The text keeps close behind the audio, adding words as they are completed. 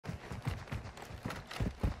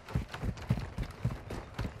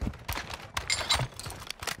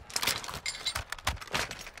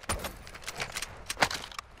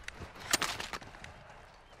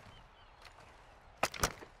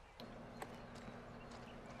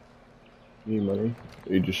Need money?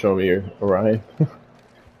 You just show me Orion.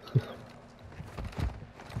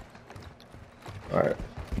 Alright.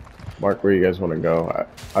 Mark where you guys want to go.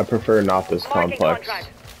 I prefer not this complex.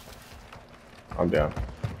 I'm down.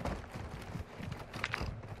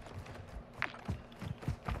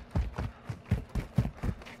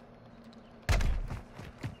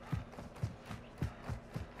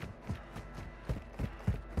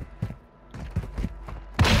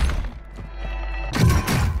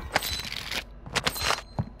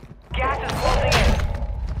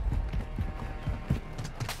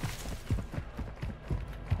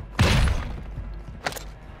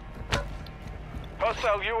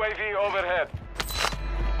 Hostile UAV overhead.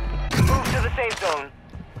 Move to the safe zone.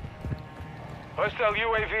 Hostile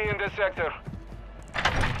UAV in this sector.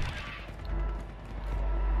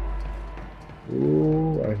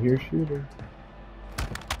 Ooh, I hear shooter.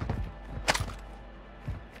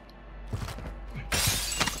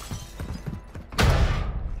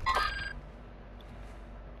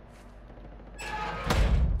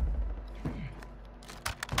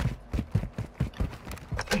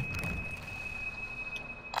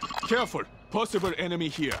 Careful! Possible enemy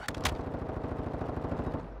here.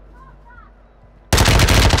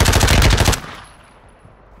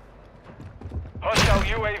 Hostile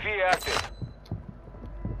UAV active.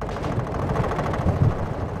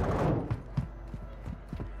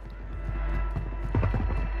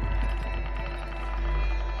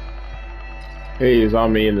 Hey, he's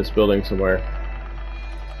on me in this building somewhere.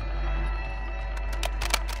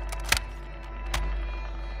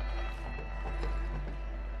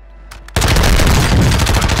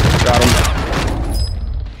 Got him.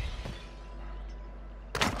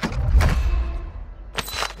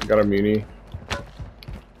 Got a muni.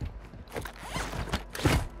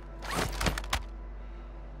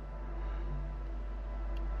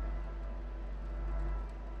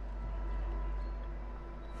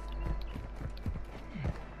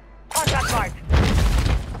 Contact marked.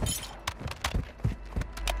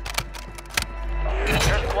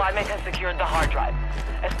 Your squad mate has secured the hard drive.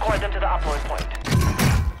 Escort them to the upload point.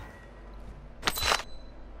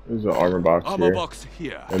 There's an armor box Armor box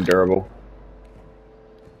here. And durable.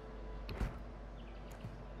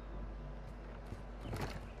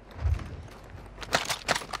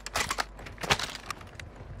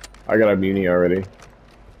 I got a muni already.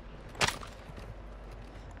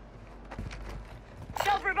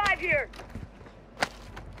 Self-revive here!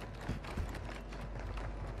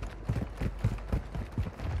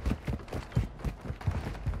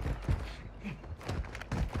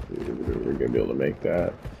 We're gonna be able to make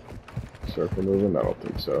that circle moving? I don't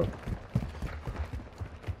think so.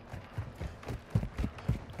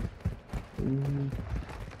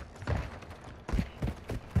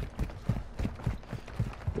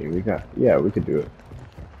 Yeah, we could do it.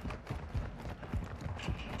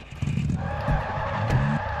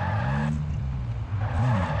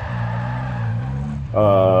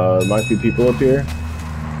 Might be people up here.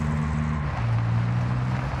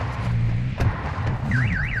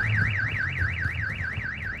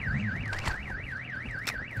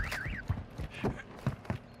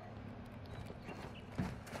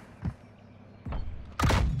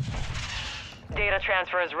 Data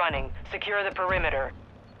transfer is running. Secure the perimeter.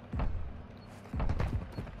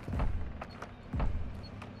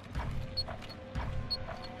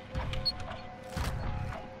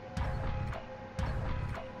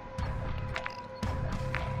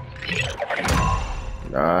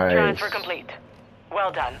 Nice. Transfer complete.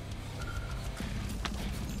 Well done.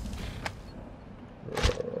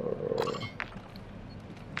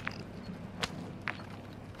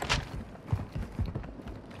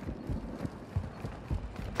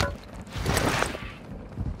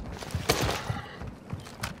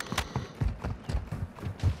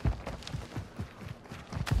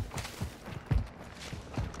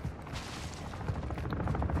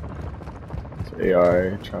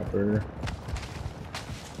 AI chopper.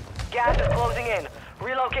 Gas is closing in.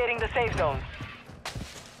 Relocating the safe zone.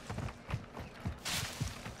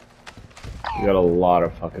 You got a lot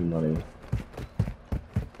of fucking money.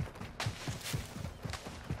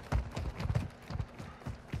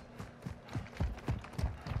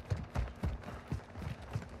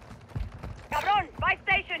 Cabron, buy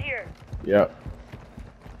station here. Yep.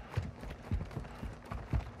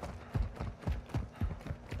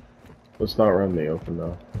 Let's not run the open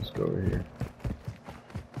though. Let's go over here.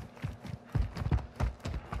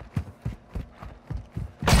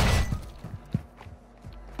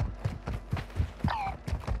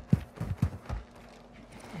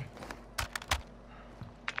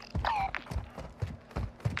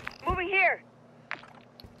 Moving here.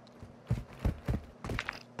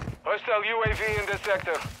 Hostile UAV in this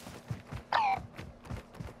sector.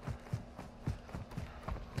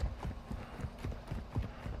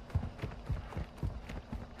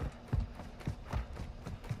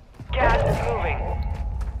 Gas is moving.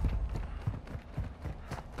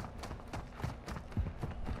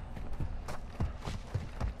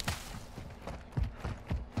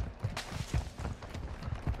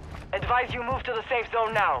 Advise you move to the safe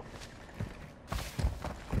zone now.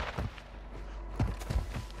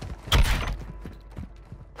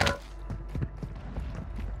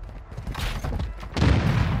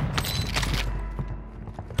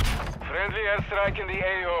 Friendly airstrike in the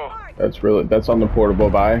AO. That's on the portable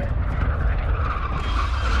buy.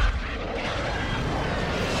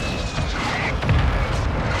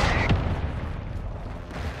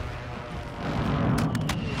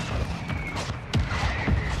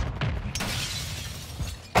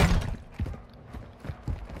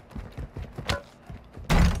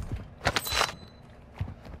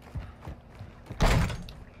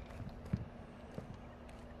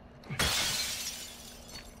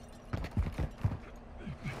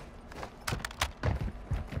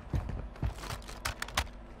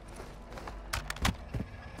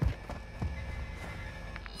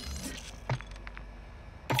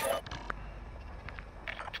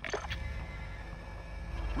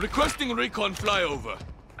 Requesting recon flyover.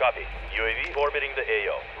 Copy. UAV orbiting the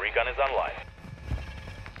AO. Recon is online.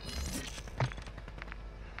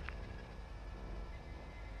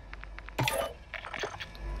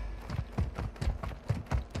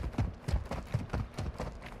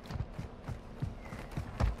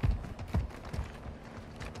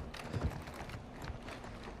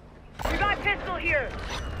 We got pistol here.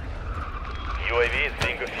 UAV is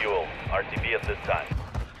being refueled. RTB at this time.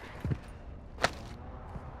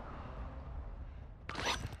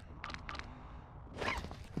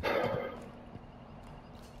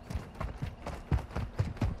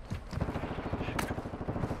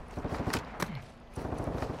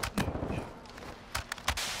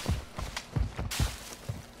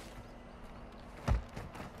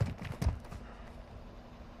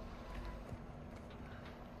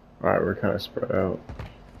 Alright, we're kind of spread out.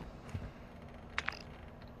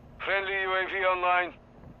 Friendly UAV online.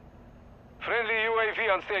 Friendly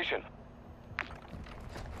UAV on station.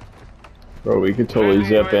 Bro, we could totally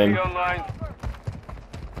Friendly zip in. UAV online.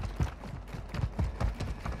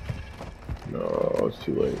 No, it's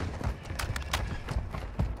too late.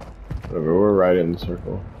 Whatever, we're right in the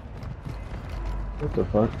circle. What the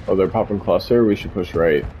fuck? Oh, they're popping cluster? We should push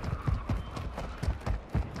right.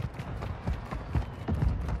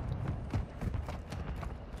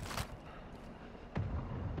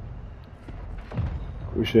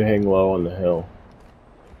 We should hang low on the hill.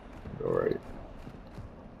 Go right.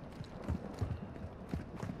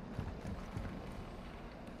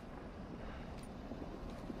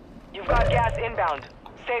 You've got gas inbound.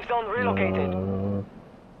 Safe zone relocated.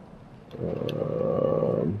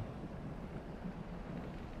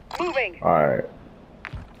 Moving. Alright.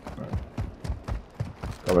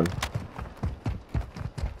 Coming.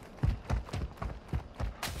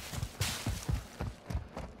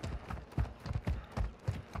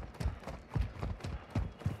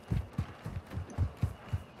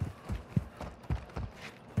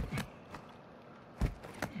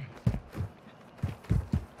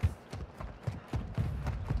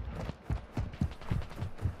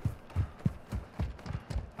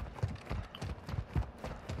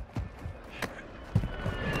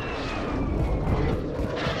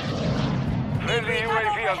 Friendly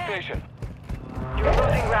UAV on station. You're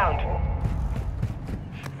losing ground.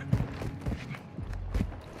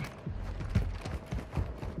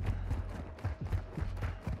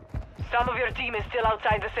 Some of your team is still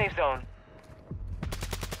outside the safe zone.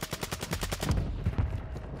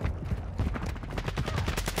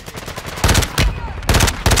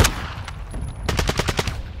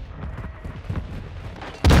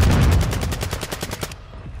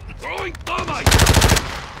 Throwing thermite!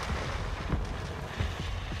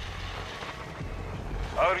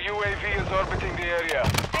 Our UAV is orbiting the area.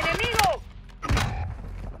 Enemigo.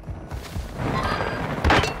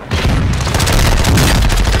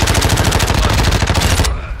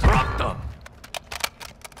 Drop them!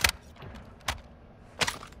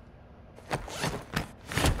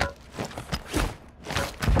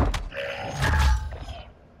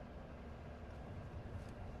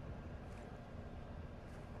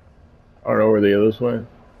 I don't know where the others went.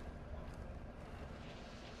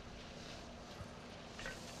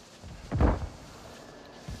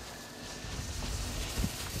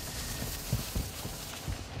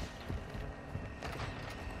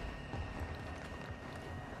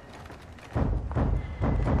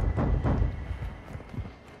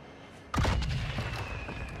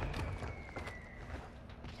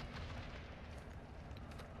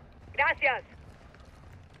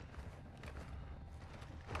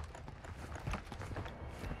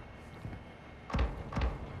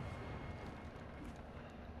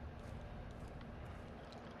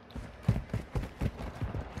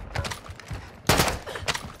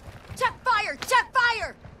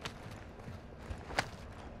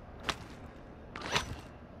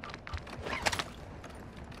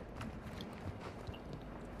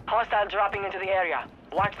 Hostile dropping into the area.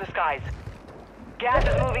 Watch the skies. Gas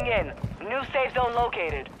is moving in. New safe zone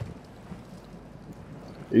located.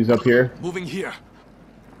 He's up here. Moving here.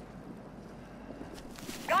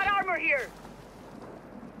 Got armor here.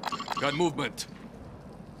 Got movement.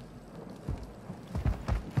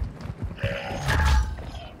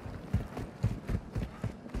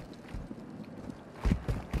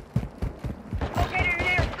 Located an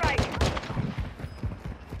airstrike.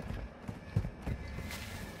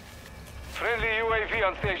 Friendly UAV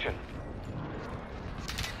on station.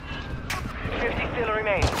 50 still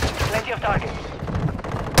remain. Plenty of targets.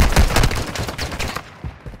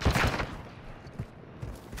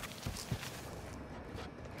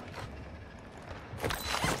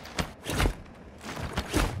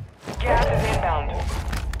 Gas is inbound.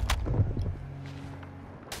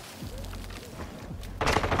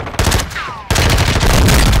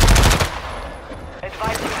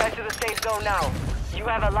 Advise you head to the safe zone now. You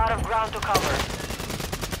have a lot of ground to cover.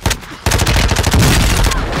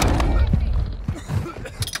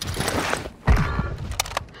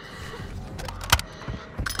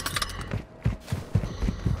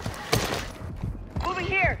 Moving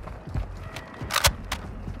here.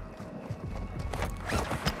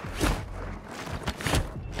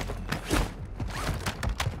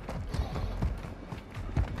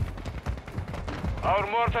 Our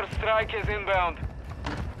mortar strike is inbound.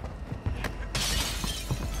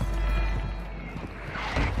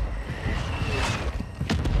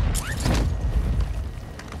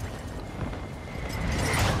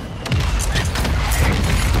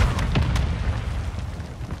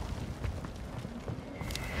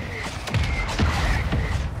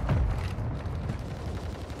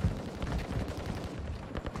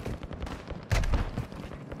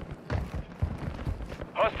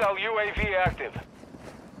 Hostile UAV active.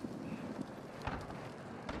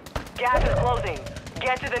 Gas is closing.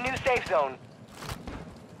 Get to the new safe zone.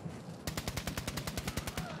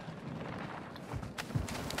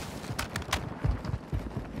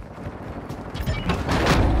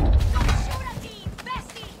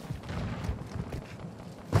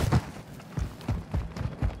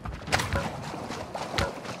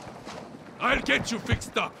 I'll get you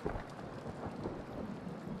fixed up.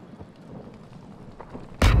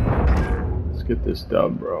 Let's get this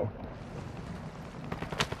dub, bro.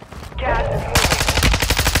 Gas is moving.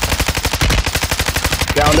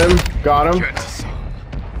 Downed him. Got him. Yes.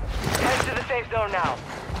 Head to the safe zone now.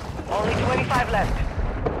 Only 25 left.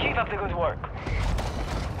 Keep up the good work.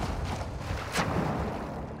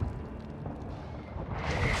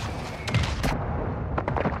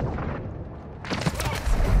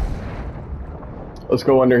 Let's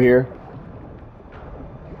go under here.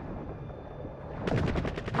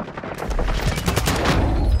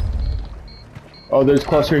 Oh, there's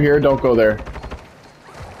cluster here. Don't go there.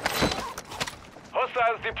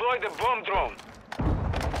 Hostiles deployed the bomb drone.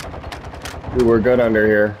 Dude, we're good under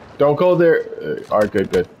here. Don't go there. Alright, good,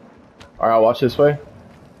 good. Alright, I'll watch this way.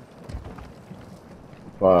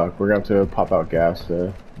 Fuck, we're gonna have to pop out gas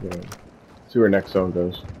to see where next zone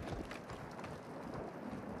goes.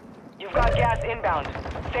 You've got gas inbound.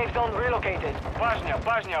 Safe zone relocated.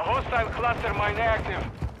 Bajnia, hostile cluster mine active.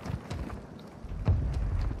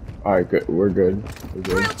 Alright, good. We're good. We're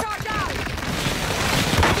good.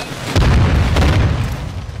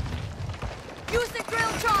 Use the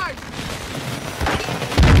drill charge!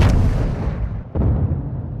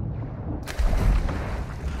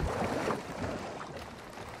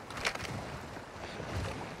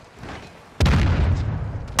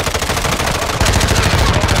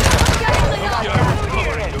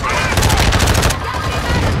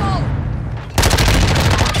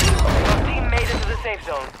 Your team made it to the safe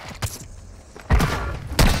zone.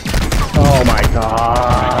 Oh my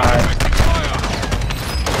god.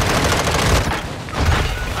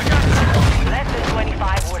 Less than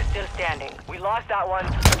 25, we're still standing. We lost that one,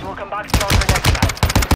 but we'll come back stronger next time.